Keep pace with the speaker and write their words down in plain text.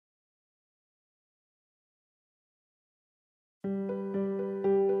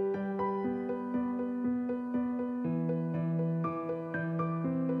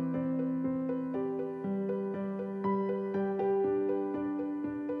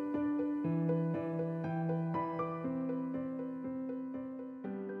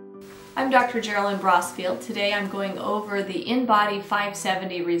I'm Dr. Jeralyn Brossfield. Today I'm going over the InBody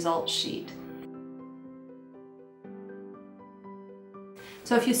 570 results sheet.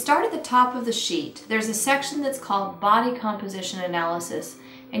 So if you start at the top of the sheet, there's a section that's called Body Composition Analysis,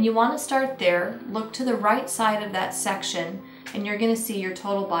 and you want to start there, look to the right side of that section, and you're going to see your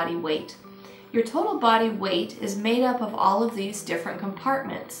total body weight. Your total body weight is made up of all of these different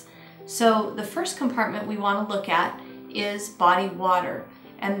compartments. So the first compartment we want to look at is body water.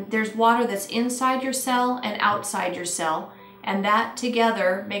 And there's water that's inside your cell and outside your cell, and that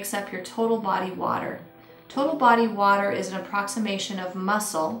together makes up your total body water. Total body water is an approximation of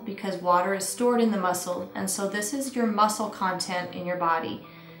muscle because water is stored in the muscle, and so this is your muscle content in your body.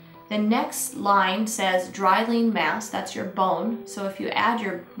 The next line says dry lean mass, that's your bone. So if you add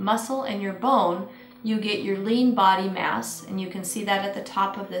your muscle and your bone, you get your lean body mass, and you can see that at the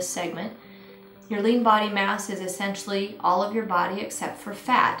top of this segment. Your lean body mass is essentially all of your body except for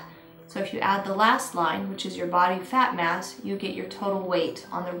fat. So if you add the last line, which is your body fat mass, you get your total weight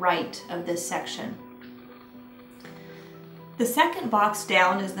on the right of this section. The second box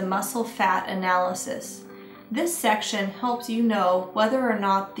down is the muscle fat analysis. This section helps you know whether or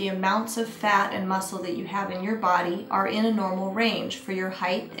not the amounts of fat and muscle that you have in your body are in a normal range for your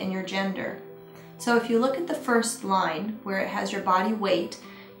height and your gender. So if you look at the first line where it has your body weight,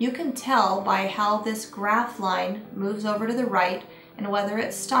 you can tell by how this graph line moves over to the right and whether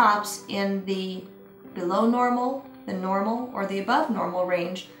it stops in the below normal, the normal, or the above normal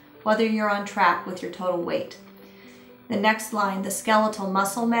range, whether you're on track with your total weight. The next line, the skeletal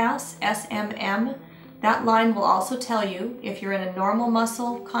muscle mass, SMM, that line will also tell you if you're in a normal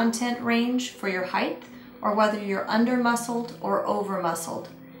muscle content range for your height or whether you're under-muscled or over-muscled.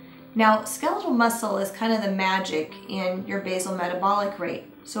 Now, skeletal muscle is kind of the magic in your basal metabolic rate.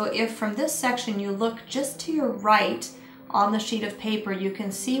 So if from this section you look just to your right on the sheet of paper, you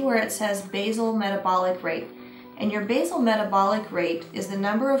can see where it says basal metabolic rate. And your basal metabolic rate is the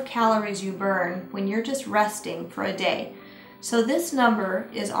number of calories you burn when you're just resting for a day. So this number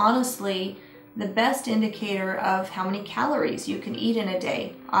is honestly the best indicator of how many calories you can eat in a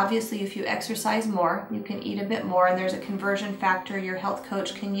day. Obviously, if you exercise more, you can eat a bit more, and there's a conversion factor your health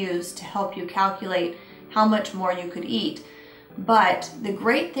coach can use to help you calculate how much more you could eat. But the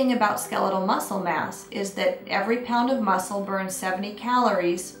great thing about skeletal muscle mass is that every pound of muscle burns 70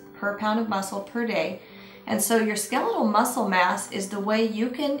 calories per pound of muscle per day. And so your skeletal muscle mass is the way you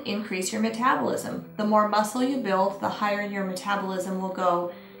can increase your metabolism. The more muscle you build, the higher your metabolism will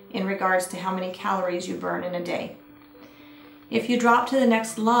go in regards to how many calories you burn in a day. If you drop to the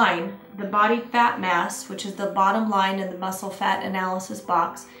next line, the body fat mass, which is the bottom line in the muscle fat analysis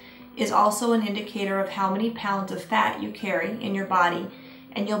box, is also an indicator of how many pounds of fat you carry in your body,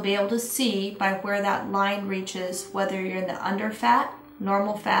 and you'll be able to see by where that line reaches whether you're in the under fat,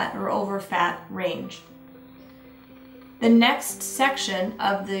 normal fat, or over fat range. The next section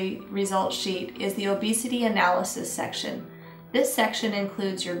of the results sheet is the obesity analysis section. This section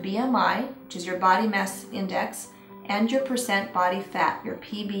includes your BMI, which is your body mass index, and your percent body fat, your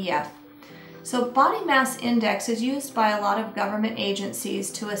PBF. So body mass index is used by a lot of government agencies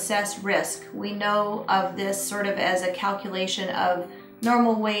to assess risk. We know of this sort of as a calculation of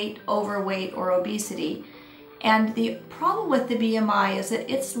normal weight, overweight, or obesity. And the problem with the BMI is that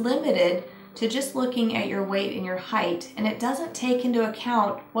it's limited to just looking at your weight and your height, and it doesn't take into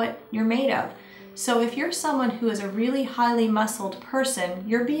account what you're made of. So if you're someone who is a really highly muscled person,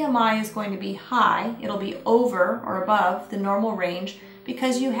 your BMI is going to be high. It'll be over or above the normal range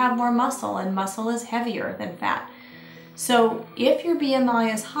because you have more muscle, and muscle is heavier than fat. So if your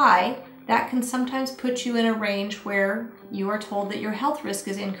BMI is high, that can sometimes put you in a range where you are told that your health risk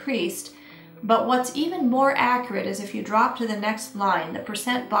is increased. But what's even more accurate is if you drop to the next line, the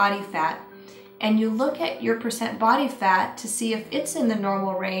percent body fat, and you look at your percent body fat to see if it's in the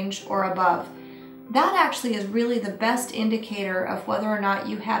normal range or above. That actually is really the best indicator of whether or not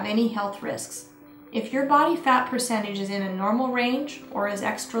you have any health risks. If your body fat percentage is in a normal range or is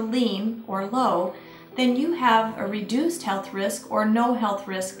extra lean or low, then you have a reduced health risk or no health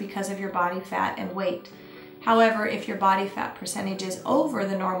risk because of your body fat and weight. However, if your body fat percentage is over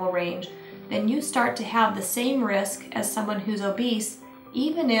the normal range, then you start to have the same risk as someone who's obese,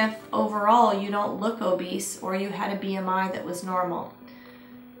 even if overall you don't look obese or you had a BMI that was normal.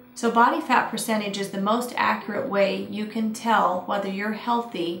 So body fat percentage is the most accurate way you can tell whether you're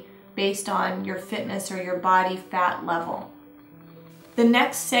healthy based on your fitness or your body fat level. The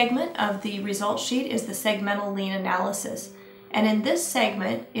next segment of the results sheet is the segmental lean analysis. And in this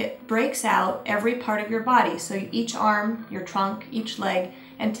segment, it breaks out every part of your body. So each arm, your trunk, each leg,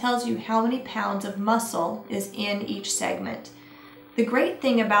 and tells you how many pounds of muscle is in each segment. The great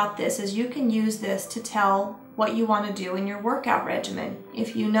thing about this is you can use this to tell what you want to do in your workout regimen.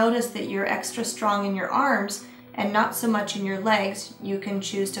 If you notice that you're extra strong in your arms and not so much in your legs, you can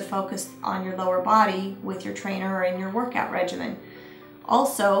choose to focus on your lower body with your trainer or in your workout regimen.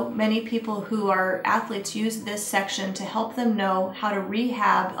 Also, many people who are athletes use this section to help them know how to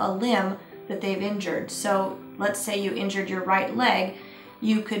rehab a limb that they've injured. So let's say you injured your right leg,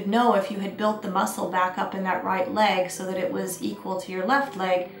 you could know if you had built the muscle back up in that right leg so that it was equal to your left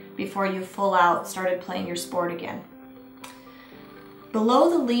leg before you full out started playing your sport again. Below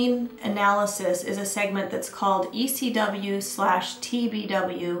the lean analysis is a segment that's called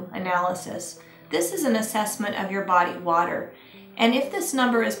ECW/TBW analysis. This is an assessment of your body water. And if this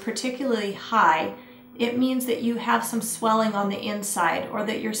number is particularly high, it means that you have some swelling on the inside or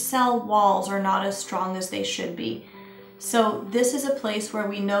that your cell walls are not as strong as they should be. So this is a place where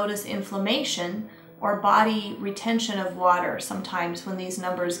we notice inflammation or body retention of water sometimes when these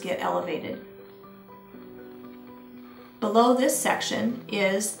numbers get elevated. Below this section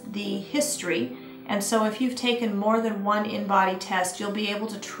is the history, and so if you've taken more than one InBody test, you'll be able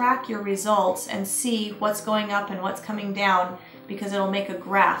to track your results and see what's going up and what's coming down, because it'll make a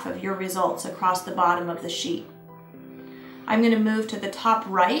graph of your results across the bottom of the sheet. I'm going to move to the top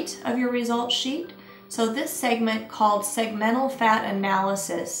right of your results sheet. So this segment, called segmental fat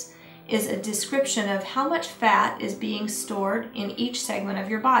analysis, is a description of how much fat is being stored in each segment of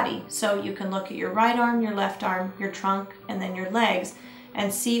your body. So you can look at your right arm, your left arm, your trunk, and then your legs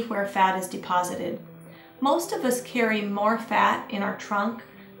and see where fat is deposited. Most of us carry more fat in our trunk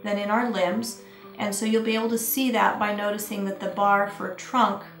than in our limbs, and so you'll be able to see that by noticing that the bar for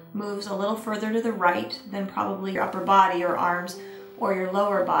trunk moves a little further to the right than probably your upper body or arms or your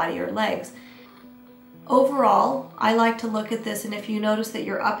lower body or legs. Overall, I like to look at this, and if you notice that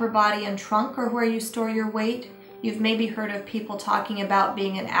your upper body and trunk are where you store your weight, you've maybe heard of people talking about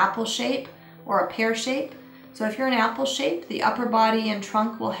being an apple shape or a pear shape. So if you're an apple shape, the upper body and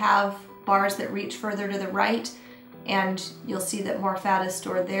trunk will have bars that reach further to the right, and you'll see that more fat is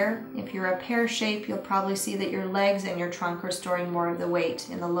stored there. If you're a pear shape, you'll probably see that your legs and your trunk are storing more of the weight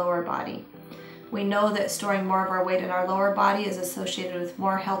in the lower body. We know that storing more of our weight in our lower body is associated with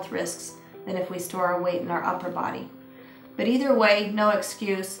more health risks than if we store our weight in our upper body. But either way, no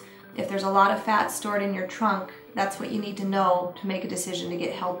excuse. If there's a lot of fat stored in your trunk, that's what you need to know to make a decision to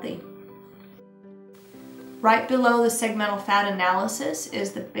get healthy. Right below the segmental fat analysis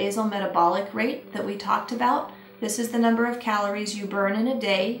is the basal metabolic rate that we talked about. This is the number of calories you burn in a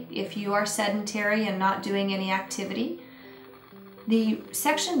day if you are sedentary and not doing any activity. The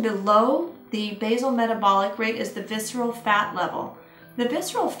section below the basal metabolic rate is the visceral fat level. The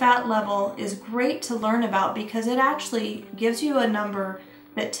visceral fat level is great to learn about because it actually gives you a number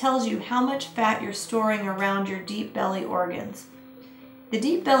that tells you how much fat you're storing around your deep belly organs. The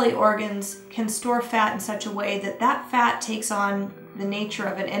deep belly organs can store fat in such a way that that fat takes on the nature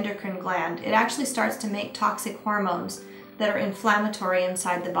of an endocrine gland. It actually starts to make toxic hormones that are inflammatory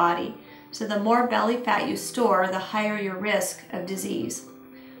inside the body. So the more belly fat you store, the higher your risk of disease.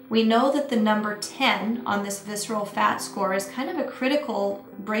 We know that the number 10 on this visceral fat score is kind of a critical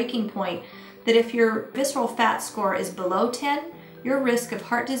breaking point, that if your visceral fat score is below 10, your risk of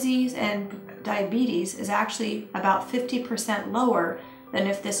heart disease and diabetes is actually about 50% lower than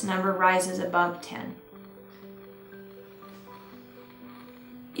if this number rises above 10.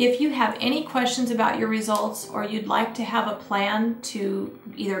 If you have any questions about your results, or you'd like to have a plan to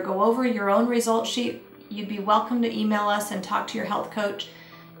either go over your own result sheet, you'd be welcome to email us and talk to your health coach.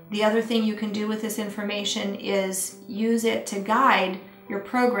 The other thing you can do with this information is use it to guide your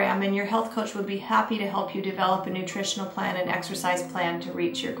program, and your health coach would be happy to help you develop a nutritional plan and exercise plan to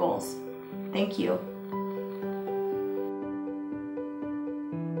reach your goals. Thank you.